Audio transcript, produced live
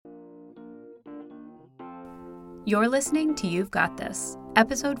You're listening to You've Got This,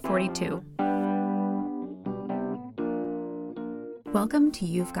 episode 42. Welcome to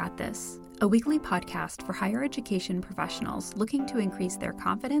You've Got This, a weekly podcast for higher education professionals looking to increase their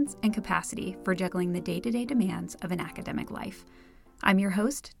confidence and capacity for juggling the day-to-day demands of an academic life. I'm your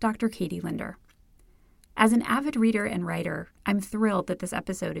host, Dr. Katie Linder. As an avid reader and writer, I'm thrilled that this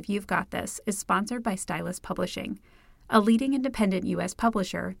episode of You've Got This is sponsored by Stylus Publishing, a leading independent U.S.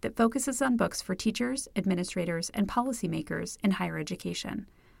 publisher that focuses on books for teachers, administrators, and policymakers in higher education.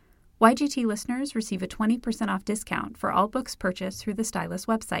 YGT listeners receive a 20% off discount for all books purchased through the Stylus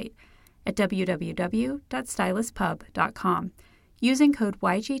website at www.styluspub.com using code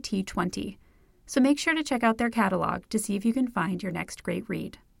YGT20. So make sure to check out their catalog to see if you can find your next great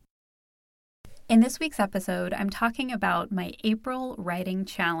read. In this week's episode, I'm talking about my April writing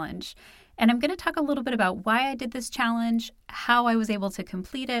challenge. And I'm going to talk a little bit about why I did this challenge, how I was able to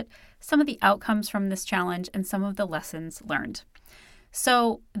complete it, some of the outcomes from this challenge, and some of the lessons learned.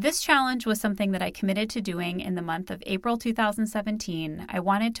 So this challenge was something that I committed to doing in the month of April 2017. I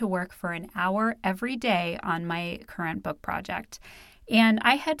wanted to work for an hour every day on my current book project. And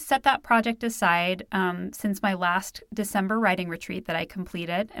I had set that project aside since my last December writing retreat that I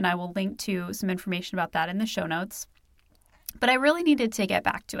completed, and I will link to some information about that in the show notes. But I really needed to get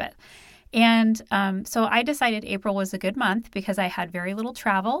back to it. And so I decided April was a good month because I had very little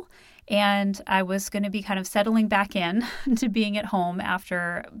travel and I was going to be kind of settling back in to being at home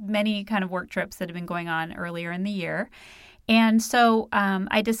after many kind of work trips that had been going on earlier in the year. And so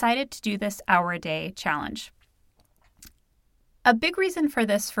I decided to do this hour-a-day challenge. A big reason for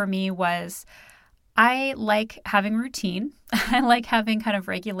this for me was I like having routine. I like having kind of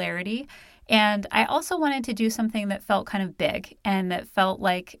regularity. And I also wanted to do something that felt kind of big and that felt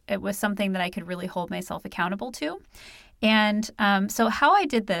like it was something that I could really hold myself accountable to. And so how I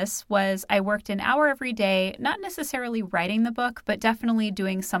did this was I worked an hour every day, not necessarily writing the book, but definitely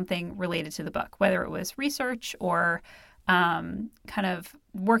doing something related to the book, whether it was research or kind of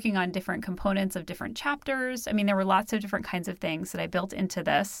working on different components of different chapters. I mean, there were lots of different kinds of things that I built into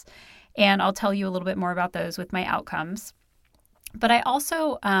this. And I'll tell you a little bit more about those with my outcomes. But I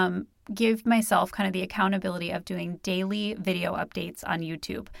also give myself kind of the accountability of doing daily video updates on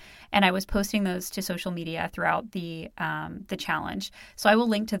YouTube. And I was posting those to social media throughout the challenge. So I will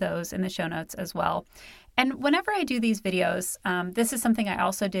link to those in the show notes as well. And whenever I do these videos, this is something I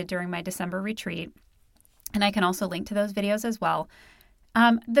also did during my December retreat. And I can also link to those videos as well.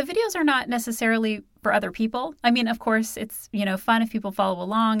 The videos are not necessarily for other people. I mean, of course, it's, fun if people follow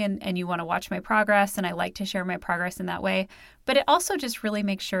along and you want to watch my progress, and I like to share my progress in that way. But it also just really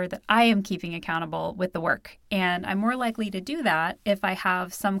makes sure that I am keeping accountable with the work. And I'm more likely to do that if I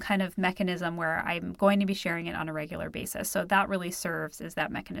have some kind of mechanism where I'm going to be sharing it on a regular basis. So that really serves as that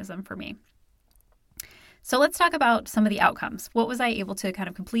mechanism for me. So let's talk about some of the outcomes. What was I able to kind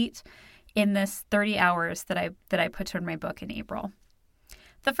of complete in this 30 hours that I put toward my book in April?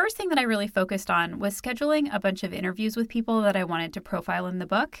 The first thing that I really focused on was scheduling a bunch of interviews with people that I wanted to profile in the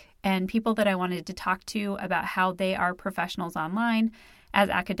book and people that I wanted to talk to about how they are professionals online as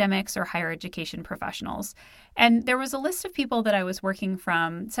academics or higher education professionals. And there was a list of people that I was working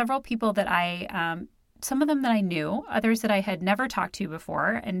from, several people that some of them that I knew, others that I had never talked to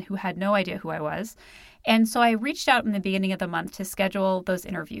before and who had no idea who I was. And so I reached out in the beginning of the month to schedule those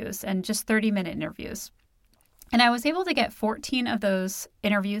interviews and just 30-minute interviews. And I was able to get 14 of those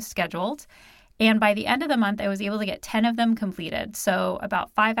interviews scheduled. And by the end of the month, I was able to get 10 of them completed. So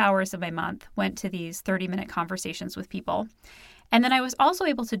about 5 hours of my month went to these 30-minute conversations with people. And then I was also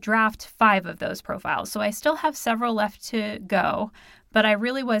able to draft 5 of those profiles. So I still have several left to go, but I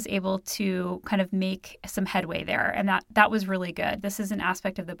really was able to kind of make some headway there. And that was really good. This is an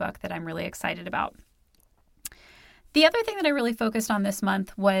aspect of the book that I'm really excited about. The other thing that I really focused on this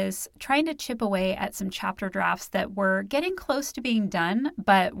month was trying to chip away at some chapter drafts that were getting close to being done,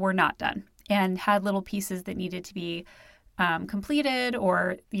 but were not done and had little pieces that needed to be completed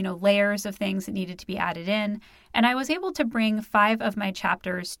or, layers of things that needed to be added in. And I was able to bring 5 of my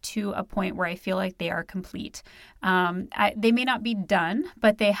chapters to a point where I feel like they are complete. They may not be done,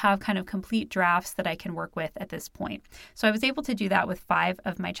 but they have kind of complete drafts that I can work with at this point. So I was able to do that with 5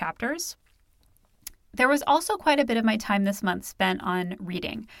 of my chapters. There was also quite a bit of my time this month spent on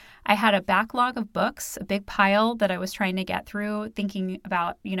reading. I had a backlog of books, a big pile that I was trying to get through, thinking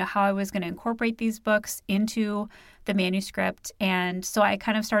about, how I was going to incorporate these books into the manuscript. And so I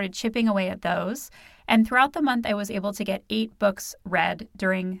kind of started chipping away at those. And throughout the month, I was able to get 8 books read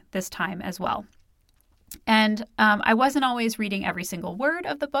during this time as well. And I wasn't always reading every single word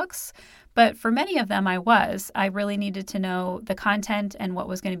of the books, but for many of them I was. I really needed to know the content and what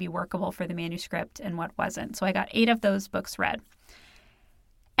was going to be workable for the manuscript and what wasn't. So I got 8 of those books read.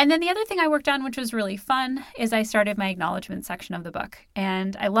 And then the other thing I worked on, which was really fun, is I started my acknowledgement section of the book.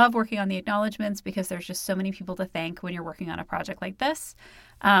 And I love working on the acknowledgements because there's just so many people to thank when you're working on a project like this.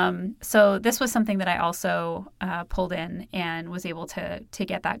 So this was something that I also pulled in and was able to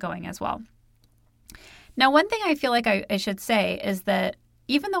get that going as well. Now, one thing I feel like I should say is that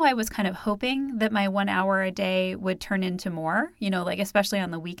even though I was kind of hoping that my 1 hour a day would turn into more, like especially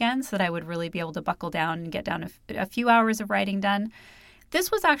on the weekends, that I would really be able to buckle down and get down a few hours of writing done, this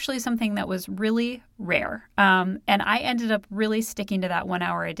was actually something that was really rare. And I ended up really sticking to that 1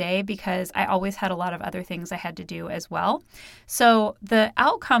 hour a day because I always had a lot of other things I had to do as well. So the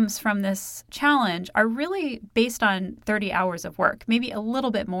outcomes from this challenge are really based on 30 hours of work, maybe a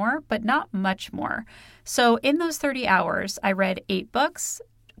little bit more, but not much more. So in those 30 hours, I read 8 books,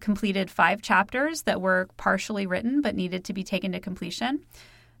 completed 5 chapters that were partially written but needed to be taken to completion,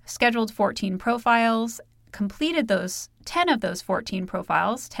 scheduled 14 profiles, completed 10 of those 14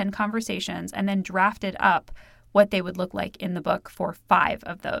 profiles, 10 conversations, and then drafted up what they would look like in the book for 5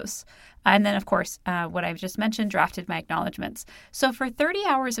 of those. And then, of course, what I've just mentioned, drafted my acknowledgements. So for 30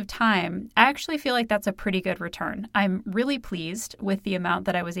 hours of time, I actually feel like that's a pretty good return. I'm really pleased with the amount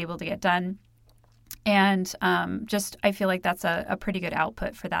that I was able to get done. And I feel like that's a pretty good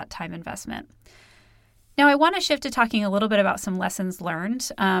output for that time investment. Now, I want to shift to talking a little bit about some lessons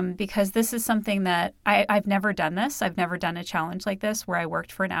learned because this is something that I've never done this. I've never done a challenge like this where I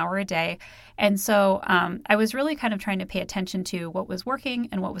worked for an hour a day. And so I was really kind of trying to pay attention to what was working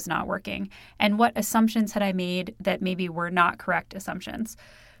and what was not working and what assumptions had I made that maybe were not correct assumptions.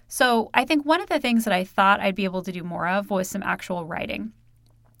 So I think one of the things that I thought I'd be able to do more of was some actual writing.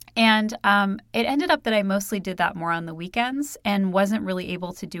 And it ended up that I mostly did that more on the weekends and wasn't really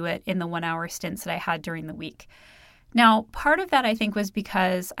able to do it in the 1 hour stints that I had during the week. Now, part of that I think was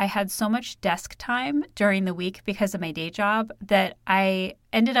because I had so much desk time during the week because of my day job that I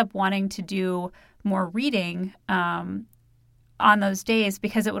ended up wanting to do more reading on those days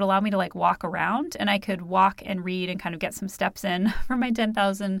because it would allow me to walk around and I could walk and read and kind of get some steps in for my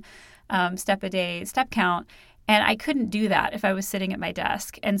 10,000 step a day step count. And I couldn't do that if I was sitting at my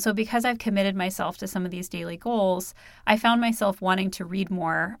desk. And so because I've committed myself to some of these daily goals, I found myself wanting to read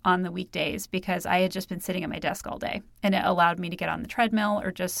more on the weekdays because I had just been sitting at my desk all day. And it allowed me to get on the treadmill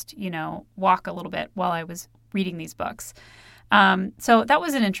or just, walk a little bit while I was reading these books. So that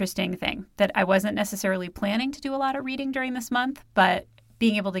was an interesting thing that I wasn't necessarily planning to do a lot of reading during this month, but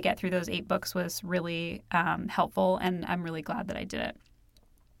being able to get through those 8 books was really helpful. And I'm really glad that I did it.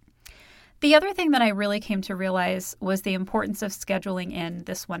 The other thing that I really came to realize was the importance of scheduling in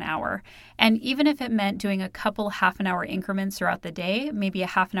this 1 hour. And even if it meant doing a couple half-an-hour increments throughout the day, maybe a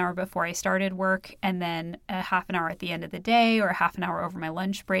half an hour before I started work and then a half an hour at the end of the day or a half an hour over my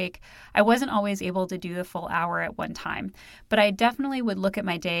lunch break, I wasn't always able to do the full hour at one time. But I definitely would look at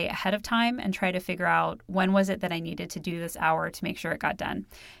my day ahead of time and try to figure out when was it that I needed to do this hour to make sure it got done.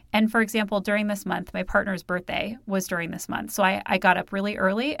 And for example, during this month, my partner's birthday was during this month. So I got up really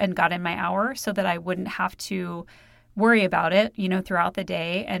early and got in my hour so that I wouldn't have to worry about it, throughout the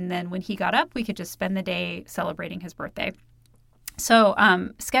day. And then when he got up, we could just spend the day celebrating his birthday. So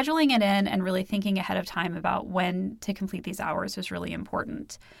scheduling it in and really thinking ahead of time about when to complete these hours was really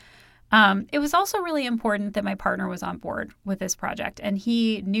important. It was also really important that my partner was on board with this project and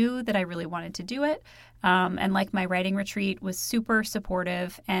he knew that I really wanted to do it. And my writing retreat was super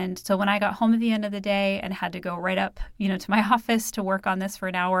supportive. And so when I got home at the end of the day and had to go right up, to my office to work on this for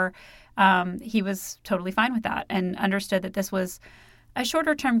an hour, he was totally fine with that and understood that this was a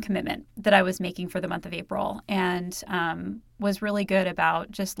shorter term commitment that I was making for the month of April and was really good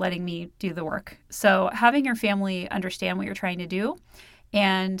about just letting me do the work. So having your family understand what you're trying to do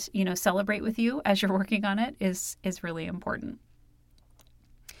and, celebrate with you as you're working on it is really important.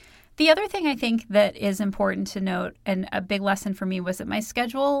 The other thing I think that is important to note, and a big lesson for me, was that my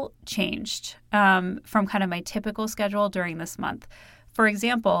schedule changed from kind of my typical schedule during this month. For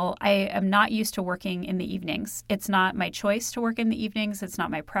example, I am not used to working in the evenings. It's not my choice to work in the evenings. It's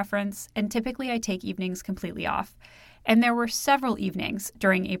not my preference. And typically I take evenings completely off. And there were several evenings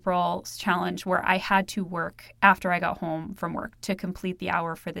during April's challenge where I had to work after I got home from work to complete the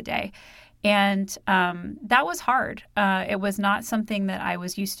hour for the day. And that was hard. It was not something that I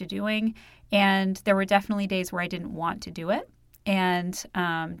was used to doing. And there were definitely days where I didn't want to do it. and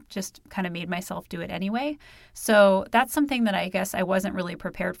just kind of made myself do it anyway. So that's something that I guess I wasn't really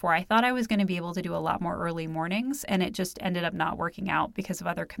prepared for. I thought I was going to be able to do a lot more early mornings, and it just ended up not working out because of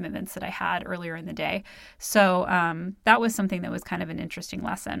other commitments that I had earlier in the day. So that was something that was kind of an interesting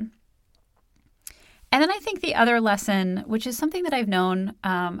lesson. And then I think the other lesson, which is something that I've known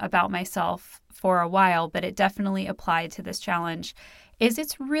about myself for a while, but it definitely applied to this challenge, is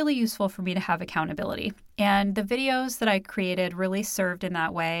it's really useful for me to have accountability. And the videos that I created really served in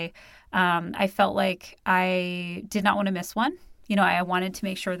that way. I felt like I did not want to miss one. I wanted to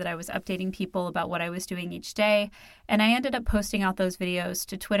make sure that I was updating people about what I was doing each day. And I ended up posting out those videos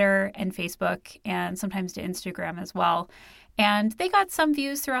to Twitter and Facebook and sometimes to Instagram as well. And they got some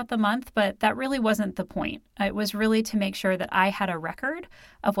views throughout the month, but that really wasn't the point. It was really to make sure that I had a record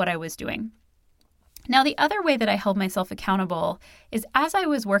of what I was doing. Now, the other way that I held myself accountable is as I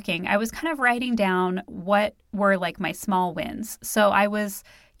was working, I was kind of writing down what were like my small wins. So I was,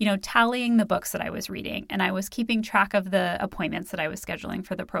 tallying the books that I was reading, and I was keeping track of the appointments that I was scheduling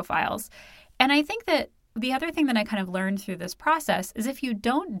for the profiles. And I think that the other thing that I kind of learned through this process is if you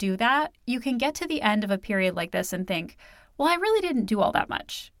don't do that, you can get to the end of a period like this and think, well, I really didn't do all that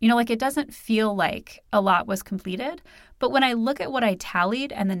much. It doesn't feel like a lot was completed. But when I look at what I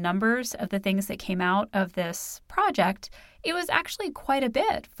tallied and the numbers of the things that came out of this project, it was actually quite a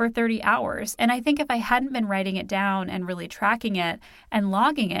bit for 30 hours. And I think if I hadn't been writing it down and really tracking it and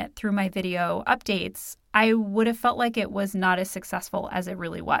logging it through my video updates, I would have felt like it was not as successful as it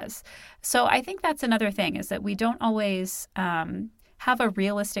really was. So I think that's another thing, is that we don't always have a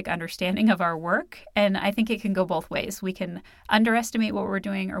realistic understanding of our work. And I think it can go both ways. We can underestimate what we're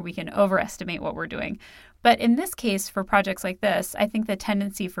doing, or we can overestimate what we're doing. But in this case, for projects like this, I think the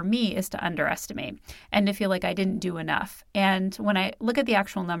tendency for me is to underestimate and to feel like I didn't do enough. And when I look at the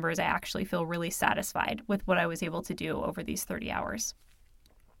actual numbers, I actually feel really satisfied with what I was able to do over these 30 hours.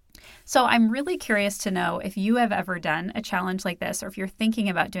 So I'm really curious to know if you have ever done a challenge like this, or if you're thinking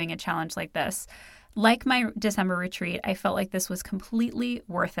about doing a challenge like this. Like my December retreat, I felt like this was completely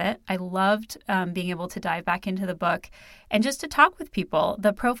worth it. I loved being able to dive back into the book and just to talk with people.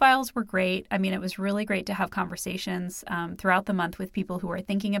 The profiles were great. I mean, it was really great to have conversations throughout the month with people who are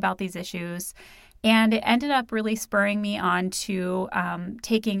thinking about these issues. And it ended up really spurring me on to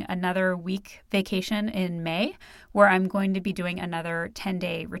taking another week vacation in May, where I'm going to be doing another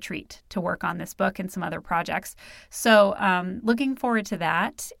 10-day retreat to work on this book and some other projects. So looking forward to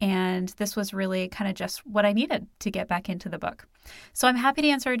that. And this was really kind of just what I needed to get back into the book. So I'm happy to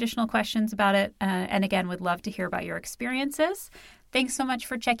answer additional questions about it. And again, would love to hear about your experiences. Thanks so much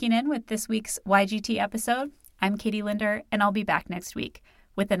for checking in with this week's YGT episode. I'm Katie Linder, and I'll be back next week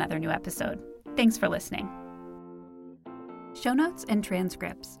with another new episode. Thanks for listening. Show notes and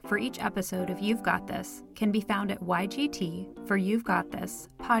transcripts for each episode of You've Got This can be found at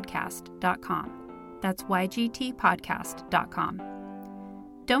ygtforyou'vegotthispodcast.com. That's ygtpodcast.com.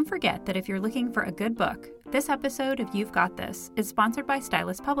 Don't forget that if you're looking for a good book, this episode of You've Got This is sponsored by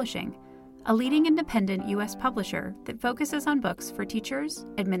Stylus Publishing, a leading independent U.S. publisher that focuses on books for teachers,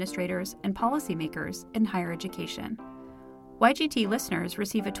 administrators, and policymakers in higher education. YGT listeners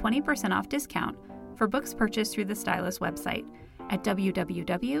receive a 20% off discount for books purchased through the Stylus website at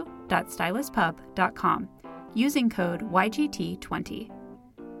www.styluspub.com using code YGT20.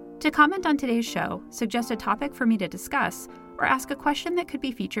 To comment on today's show, suggest a topic for me to discuss, or ask a question that could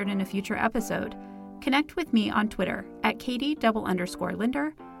be featured in a future episode, connect with me on Twitter at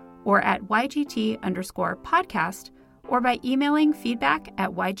Katie_Linder or at YGT_podcast, or by emailing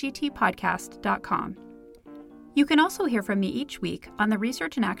feedback@ygtpodcast.com. You can also hear from me each week on the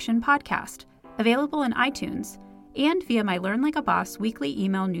Research in Action podcast, available in iTunes, and via my Learn Like a Boss weekly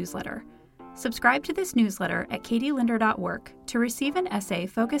email newsletter. Subscribe to this newsletter at katielinder.work to receive an essay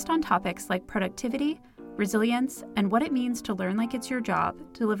focused on topics like productivity, resilience, and what it means to learn like it's your job,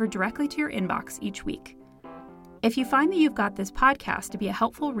 delivered directly to your inbox each week. If you find that You've Got This podcast to be a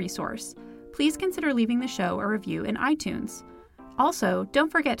helpful resource, please consider leaving the show a review in iTunes. Also,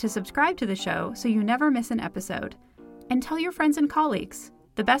 don't forget to subscribe to the show so you never miss an episode. And tell your friends and colleagues.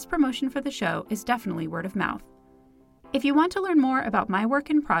 The best promotion for the show is definitely word of mouth. If you want to learn more about my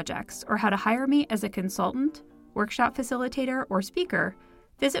work and projects, or how to hire me as a consultant, workshop facilitator, or speaker,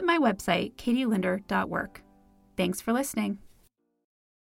 visit my website, katielinder.work. Thanks for listening.